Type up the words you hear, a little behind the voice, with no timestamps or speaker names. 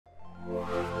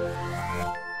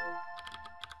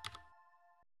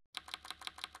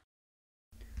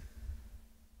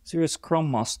So you're a Scrum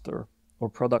Master or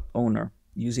Product Owner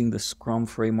using the Scrum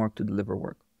framework to deliver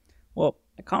work. Well,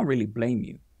 I can't really blame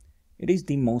you. It is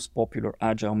the most popular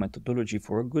Agile methodology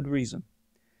for a good reason.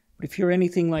 But if you're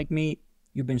anything like me,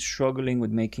 you've been struggling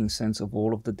with making sense of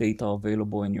all of the data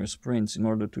available in your sprints in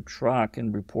order to track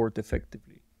and report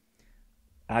effectively.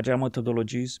 Agile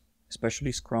methodologies,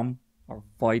 especially Scrum, are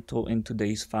vital in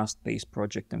today's fast-paced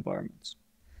project environments.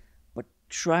 But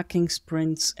tracking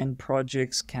sprints and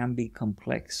projects can be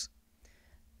complex.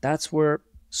 That's where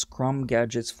Scrum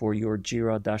Gadgets for your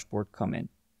Jira dashboard come in,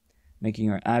 making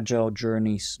your Agile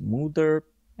journey smoother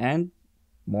and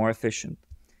more efficient.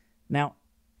 Now,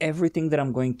 everything that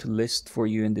I'm going to list for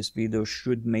you in this video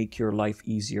should make your life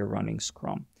easier running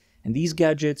Scrum. And these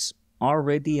gadgets are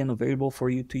ready and available for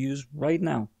you to use right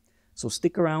now. So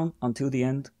stick around until the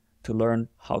end to learn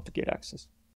how to get access.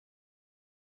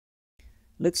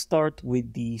 Let's start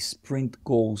with the Sprint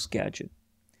Goals gadget.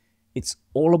 It's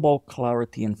all about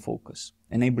clarity and focus,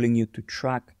 enabling you to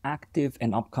track active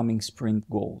and upcoming sprint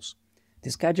goals.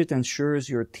 This gadget ensures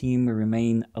your team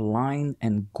remain aligned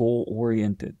and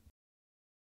goal-oriented.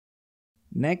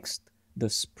 Next, the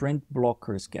Sprint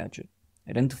Blockers gadget.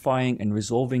 Identifying and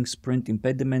resolving sprint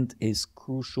impediment is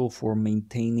crucial for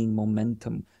maintaining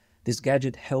momentum. This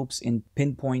gadget helps in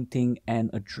pinpointing and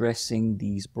addressing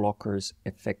these blockers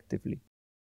effectively.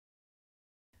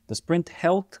 The Sprint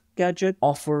Health Gadget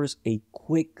offers a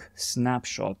quick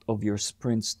snapshot of your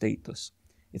sprint status.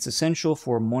 It's essential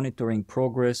for monitoring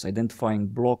progress, identifying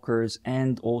blockers,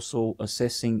 and also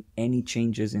assessing any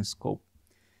changes in scope.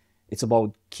 It's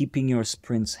about keeping your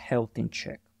sprint's health in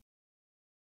check.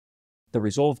 The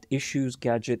Resolved Issues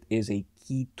Gadget is a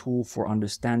key tool for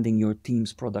understanding your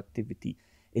team's productivity.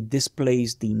 It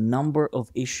displays the number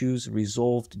of issues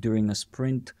resolved during a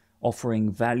sprint,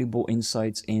 offering valuable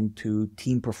insights into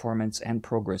team performance and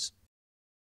progress.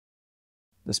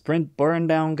 The Sprint Burn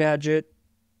Down Gadget,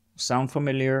 sound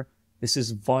familiar? This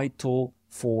is vital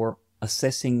for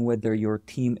assessing whether your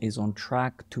team is on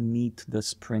track to meet the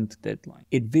sprint deadline.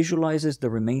 It visualizes the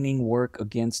remaining work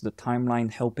against the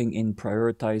timeline, helping in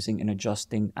prioritizing and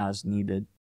adjusting as needed.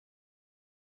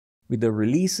 With the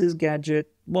Releases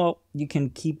Gadget, well, you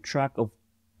can keep track of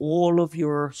all of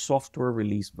your software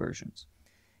release versions.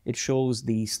 It shows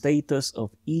the status of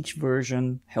each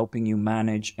version, helping you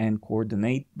manage and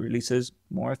coordinate releases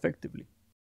more effectively.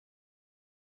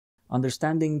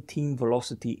 Understanding team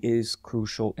velocity is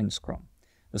crucial in Scrum.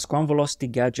 The Scrum Velocity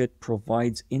Gadget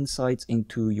provides insights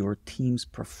into your team's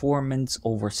performance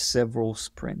over several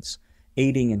sprints,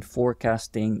 aiding in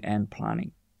forecasting and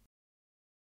planning.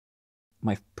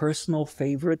 My personal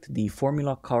favorite, the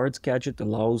Formula Cards Gadget,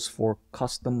 allows for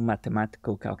custom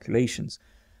mathematical calculations.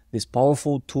 This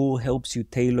powerful tool helps you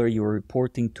tailor your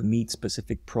reporting to meet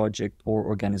specific project or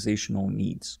organizational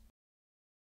needs.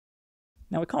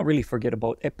 Now, we can't really forget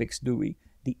about epics, do we?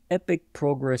 The Epic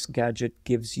Progress Gadget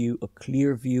gives you a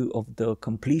clear view of the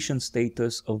completion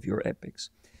status of your epics.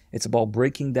 It's about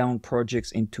breaking down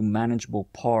projects into manageable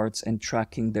parts and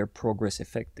tracking their progress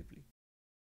effectively.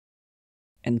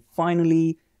 And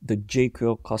finally, the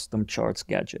JQuil Custom Charts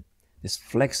Gadget. This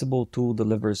flexible tool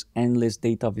delivers endless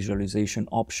data visualization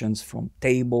options from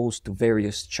tables to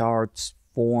various charts,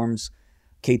 forms,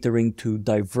 catering to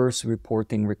diverse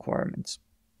reporting requirements.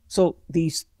 So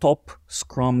these top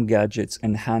Scrum gadgets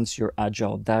enhance your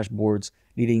Agile dashboards,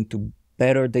 leading to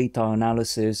better data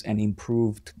analysis and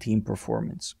improved team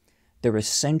performance. They're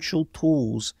essential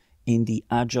tools in the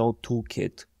Agile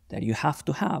toolkit that you have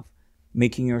to have,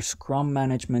 making your Scrum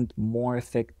management more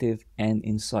effective and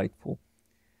insightful.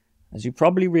 As you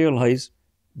probably realize,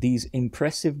 these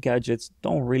impressive gadgets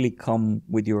don't really come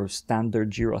with your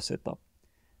standard Jira setup.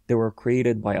 They were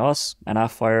created by us at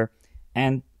Appfire,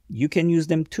 and you can use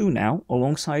them too now,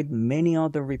 alongside many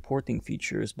other reporting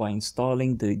features, by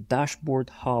installing the Dashboard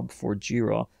Hub for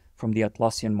Jira from the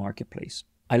Atlassian Marketplace.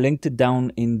 I linked it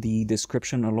down in the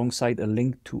description alongside a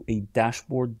link to a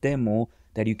dashboard demo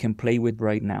that you can play with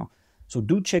right now. So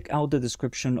do check out the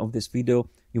description of this video.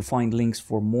 You'll find links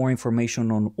for more information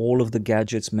on all of the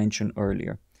gadgets mentioned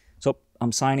earlier. So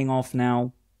I'm signing off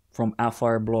now from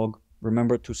Appfire blog.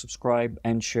 Remember to subscribe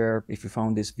and share if you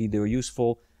found this video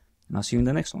useful, and I'll see you in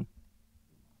the next one.